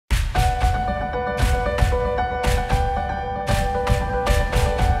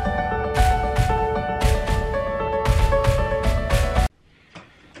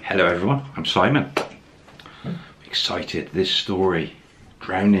Hello everyone, I'm Simon. Excited. This story,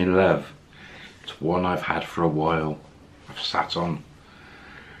 Drown in Love, it's one I've had for a while. I've sat on.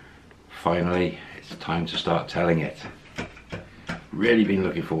 Finally, it's time to start telling it. Really been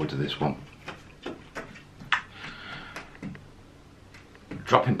looking forward to this one.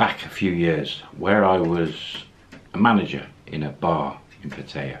 Dropping back a few years, where I was a manager in a bar in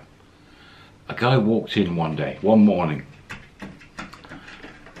Pattaya. A guy walked in one morning.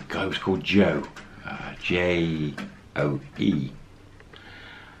 The guy was called Joe, J-O-E.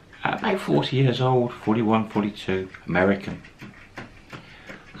 About 40 years old, 41, 42, American.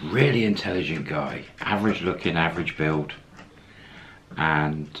 Really intelligent guy, average looking, average build.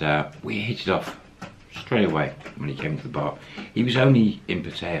 And we hit it off straight away when he came to the bar. He was only in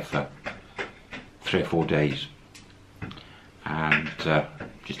Pattaya for 3 or 4 days. And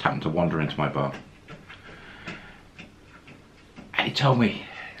just happened to wander into my bar. And he told me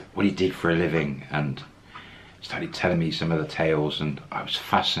what he did for a living and started telling me some of the tales, and I was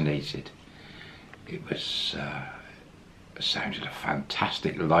fascinated. It was sounded a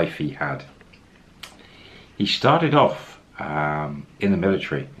fantastic life he had. He started off in the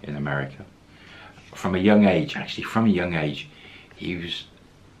military in America. From a young age, he was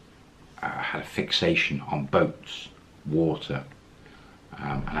had a fixation on boats, water,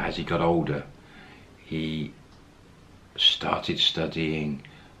 and as he got older, he started studying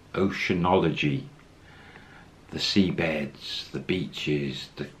oceanology, the seabeds, the beaches,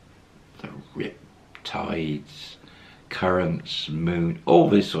 the rip tides, currents, moon, all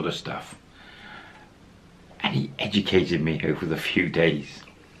this sort of stuff. And he educated me over the few days.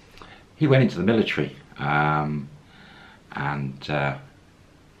 He went into the military and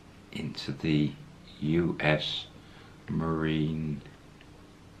into the US Marine,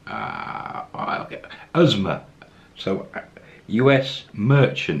 USMA, so US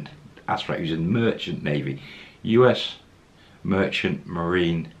Merchant, that's right, he was in Merchant Navy, US Merchant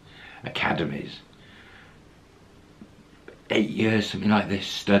Marine Academies. 8 years, something like this,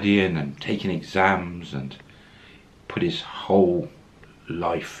 studying and taking exams, and put his whole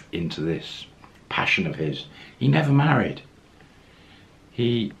life into this passion of his. He never married.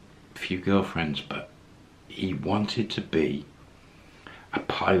 He, few girlfriends, but he wanted to be a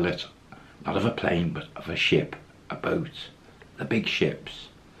pilot, not of a plane, but of a ship, a boat, the big ships.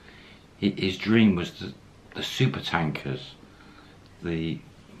 His dream was the super tankers, the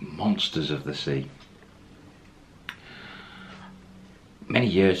monsters of the sea. Many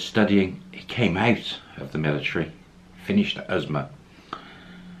years studying, he came out of the military, finished at USMA,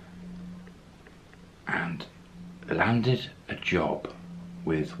 and landed a job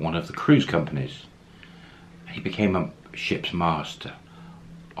with one of the cruise companies. He became a ship's master,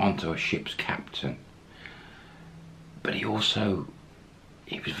 onto a ship's captain. But he was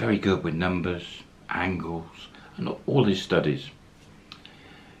very good with numbers, angles, and all his studies.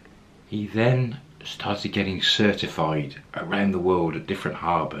 He then started getting certified around the world at different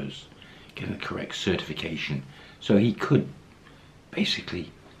harbours, getting the correct certification, so he could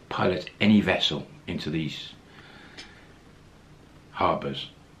basically pilot any vessel into these harbours.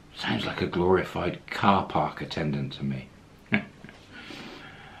 Sounds like a glorified car park attendant to me.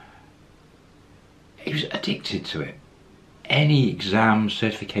 He was addicted to it. Any exam,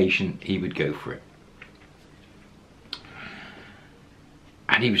 certification, he would go for it.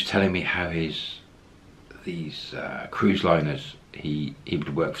 And he was telling me how these cruise liners, he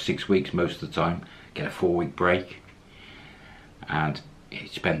would work for 6 weeks most of the time, get a 4-week break, and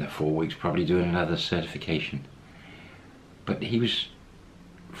he'd spend the 4 weeks probably doing another certification. But he was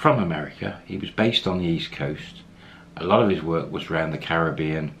from America, he was based on the East Coast. A lot of his work was around the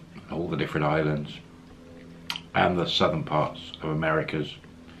Caribbean, all the different islands, and the southern parts of Americas,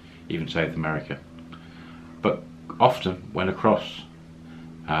 even South America. But often went across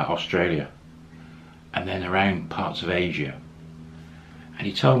Australia, and then around parts of Asia. And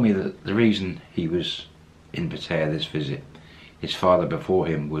he told me that the reason he was in Pattaya this visit, his father before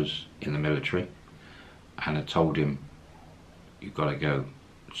him was in the military and had told him, you've got to go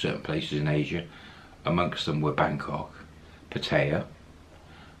certain places in Asia. Amongst them were Bangkok, Pattaya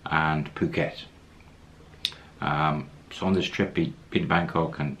and Phuket. So on this trip he'd been to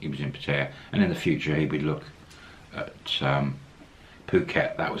Bangkok and he was in Pattaya, and in the future he would look at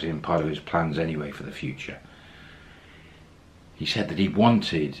Phuket. That was in part of his plans anyway for the future. He said that he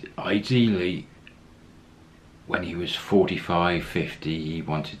wanted, ideally when he was 45, 50, he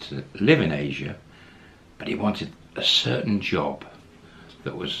wanted to live in Asia, but he wanted a certain job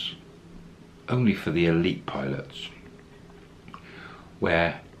that was only for the elite pilots,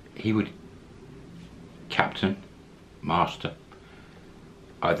 where he would captain, master,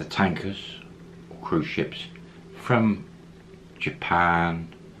 either tankers or cruise ships from Japan,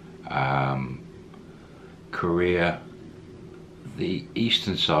 Korea, the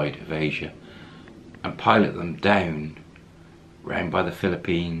eastern side of Asia, and pilot them down round by the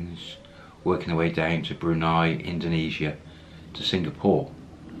Philippines, working their way down to Brunei, Indonesia, to Singapore.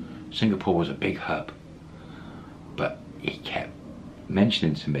 Singapore was a big hub, but he kept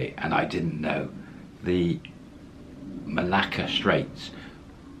mentioning to me, and I didn't know, the Malacca Straits.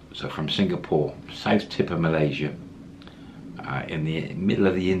 So from Singapore, south tip of Malaysia, in the middle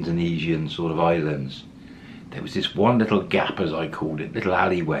of the Indonesian sort of islands, there was this one little gap, as I called it, little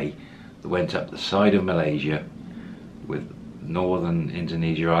alleyway that went up the side of Malaysia, with northern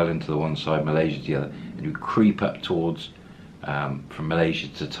Indonesia island to the one side, Malaysia to the other, and you creep up towards from Malaysia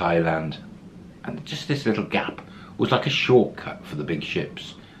to Thailand, and just this little gap was like a shortcut for the big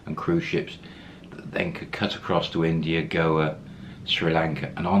ships and cruise ships that then could cut across to India, Goa, Sri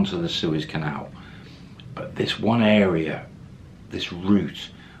Lanka, and onto the Suez Canal. But this one area, this route,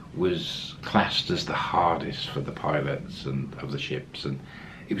 was classed as the hardest for the pilots and of the ships, and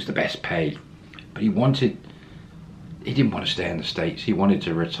it was the best paid. But he didn't want to stay in the States. He wanted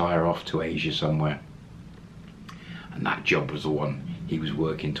to retire off to Asia somewhere, and that job was the one he was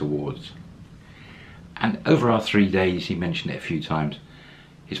working towards. And over our 3 days, he mentioned it a few times,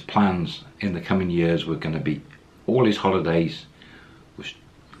 his plans in the coming years were going to be, all his holidays was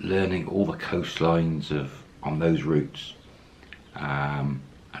learning all the coastlines on those routes, and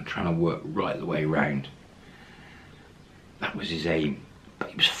trying to work right the way round. That was his aim.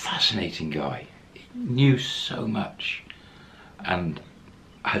 But he was a fascinating guy. He knew so much, and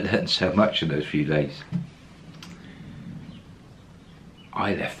I learned so much in those few days.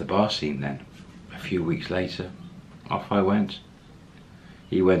 I left the bar scene then. A few weeks later, off I went.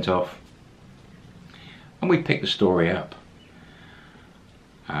 He went off, and we picked the story up.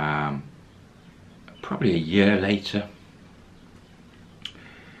 Probably a year later,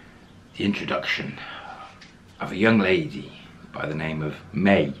 the introduction of a young lady by the name of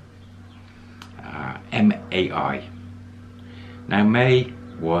May, M-A-I. Now, May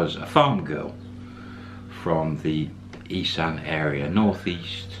was a farm girl from the Isan area,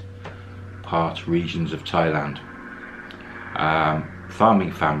 northeast part regions of Thailand.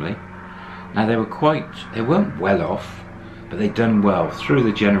 Farming family. Now, they weren't well off, but they'd done well through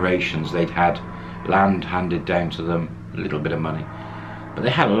the generations. They'd had land handed down to them, a little bit of money, but they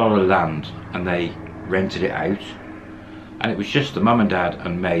had a lot of land and they rented it out, and it was just the mum and dad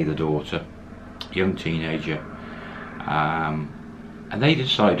and May, the daughter, young teenager, and they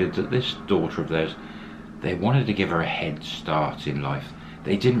decided that this daughter of theirs, they wanted to give her a head start in life.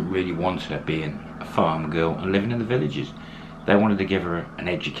 They didn't really want her being a farm girl and living in the villages. They wanted to give her an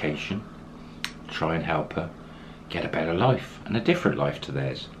education, try and help her get a better life and a different life to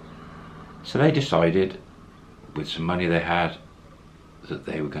theirs. So they decided, with some money they had, that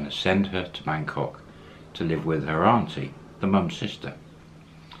they were going to send her to Bangkok to live with her auntie, the mum's sister,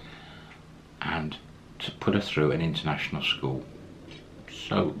 and to put her through an international school.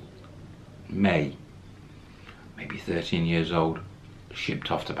 So May, maybe 13 years old, shipped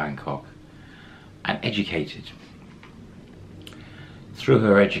off to Bangkok and educated. Through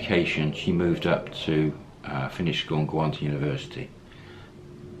her education, she moved up to finish school and go on to university.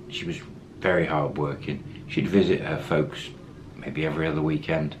 She was very hard working. She'd visit her folks maybe every other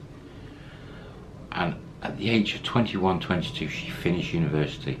weekend, and at the age of 21, 22, she finished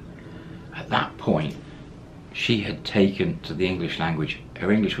university. At that point, she had taken to the English language.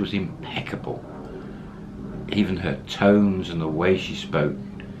 Her English was impeccable. Even her tones and the way she spoke,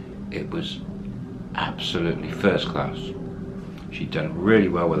 it was absolutely first class. She'd done really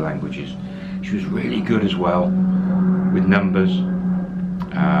well with languages. She was really good as well with numbers,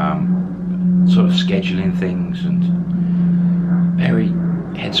 sort of scheduling things, and very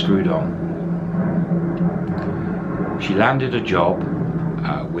head screwed on. She landed a job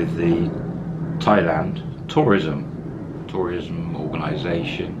with the Thailand tourism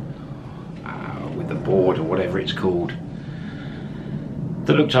organisation, with the board or whatever it's called,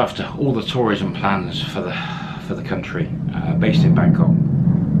 that looked after all the tourism plans for the country, based in Bangkok.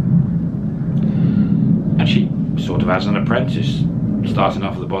 And she sort of, as an apprentice, starting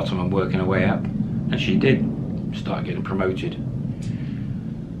off at the bottom and working her way up, and she did start getting promoted.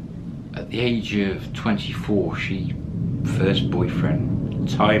 At the age of 24, she first boyfriend,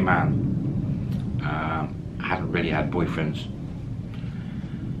 Thai man, hadn't really had boyfriends.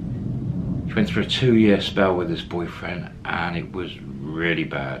 She went through a 2-year spell with this boyfriend, and it was really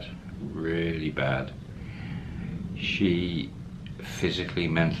bad, really bad. She physically,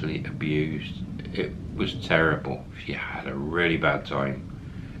 mentally abused. It was terrible. She had a really bad time.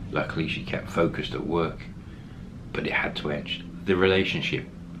 Luckily she kept focused at work, but it had to end. The relationship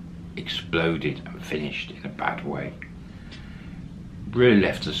exploded and finished in a bad way. Really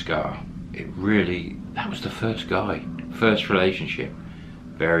left a scar. That was the first guy, first relationship,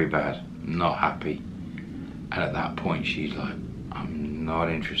 very bad, not happy. And at that point she's like, I'm not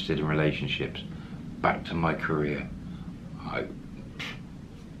interested in relationships, back to my career.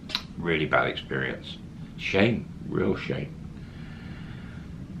 Really bad experience. Shame, real shame.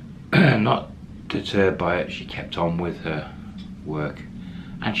 Not deterred by it, she kept on with her work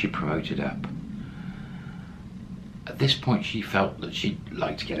and she promoted up. At this point she felt that she'd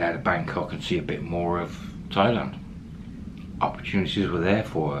like to get out of Bangkok and see a bit more of Thailand. Opportunities were there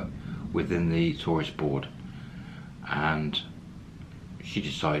for her within the tourist board, and she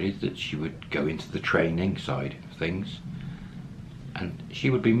decided that she would go into the training side of things, and she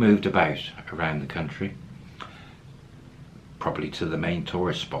would be moved about around the country, probably to the main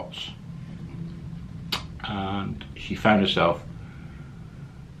tourist spots. And she found herself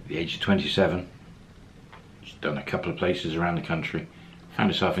at the age of 27. She's done a couple of places around the country, found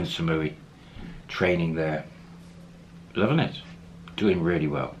herself in Samui, training there, loving it, doing really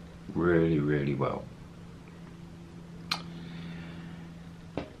well, really well.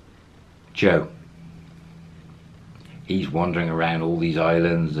 Joe, he's wandering around all these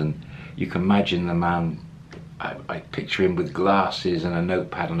islands, and you can imagine the man, I picture him with glasses and a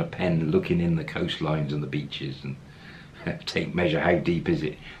notepad and a pen, looking in the coastlines and the beaches and measure how deep is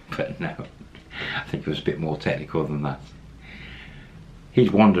it. But no, I think it was a bit more technical than that.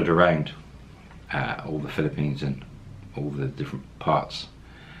 He's wandered around all the Philippines and all the different parts,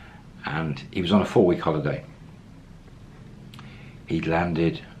 and he was on a 4-week holiday. He'd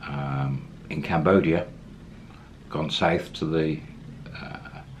landed in Cambodia, gone south to the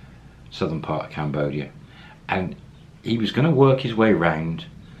southern part of Cambodia, and he was going to work his way round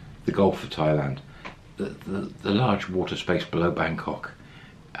the Gulf of Thailand, the large water space below Bangkok.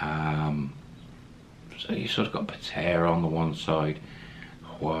 So you sort of got Pattaya on the one side,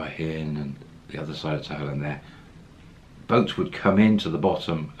 Hua Hin and the other side of Thailand there. Boats would come into the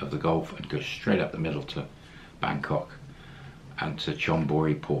bottom of the Gulf and go straight up the middle to Bangkok and to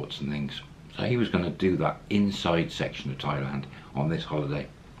Chonburi ports and things. So he was going to do that inside section of Thailand on this holiday,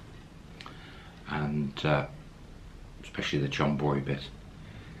 and especially the Chonburi bit.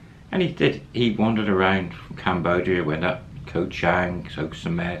 And he did. He wandered around from Cambodia, went up Koh Chang, Koh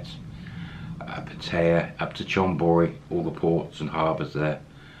Samet, Pattaya, up to Chonburi, all the ports and harbours there,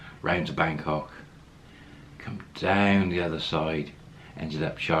 round to Bangkok, come down the other side, ended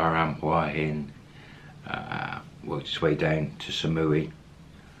up Charam, Hua Hin, worked his way down to Samui.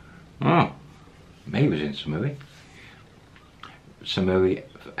 He was in Samui,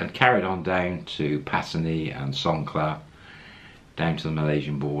 and carried on down to Patani and Songkhla, down to the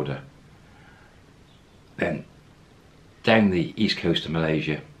Malaysian border. Then down the east coast of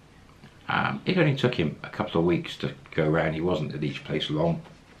Malaysia. It only took him a couple of weeks to go around. He wasn't at each place long.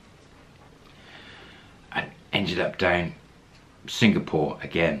 And ended up down Singapore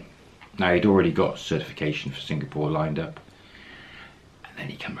again. Now he'd already got certification for Singapore lined up. And then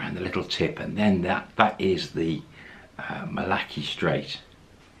he came around the little tip, and then that is the Malacca Strait.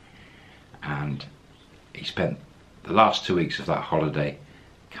 And he spent the last 2 weeks of that holiday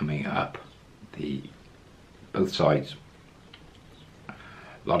coming up both sides.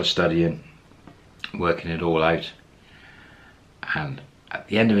 A lot of studying, working it all out, and at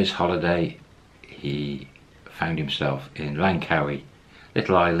the end of his holiday he found himself in Langkawi,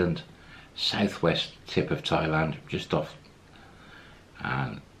 little island, southwest tip of Thailand, just off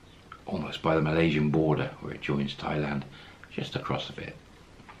and almost by the Malaysian border where it joins Thailand, just across a bit.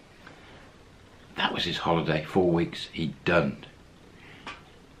 That was his holiday, 4 weeks. He'd done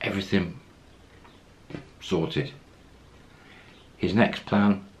everything sorted. His next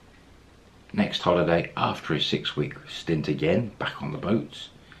plan, next holiday, after his 6-week stint again, back on the boats,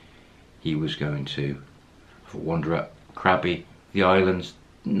 he was going to wander up Krabi, the islands.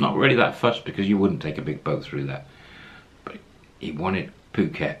 Not really that fussed, because you wouldn't take a big boat through there. But he wanted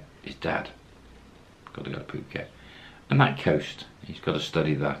Phuket, his dad. Got to go to Phuket. And that coast, he's got to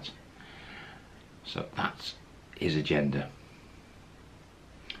study that. So that's his agenda.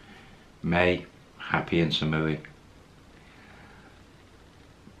 May, happy in Samui.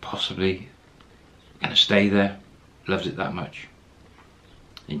 Possibly going to stay there. Loves it that much.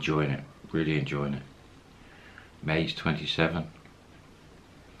 Enjoying it. Really enjoying it. May's 27.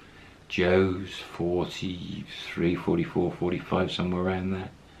 Joe's 43, 44, 45, somewhere around there.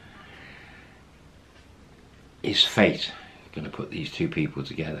 Is fate going to put these two people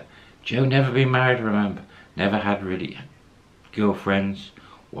together? Joe never been married, remember. Never had really girlfriends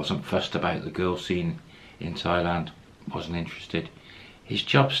wasn't fussed about the girl scene in Thailand, wasn't interested. His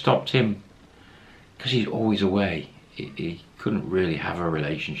job stopped him because he's always away. He couldn't really have a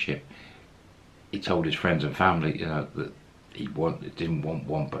relationship. He told his friends and family, you know, that he didn't want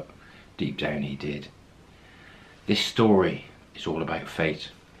one, but deep down he did. This story is all about fate.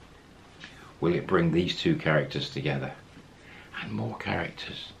 Will it bring these two characters together? And more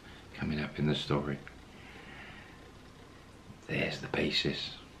characters coming up in the story. There's the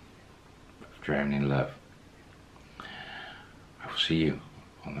basis of Drowning Love. I will see you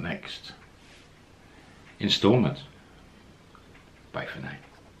on the next installment. Bye for now.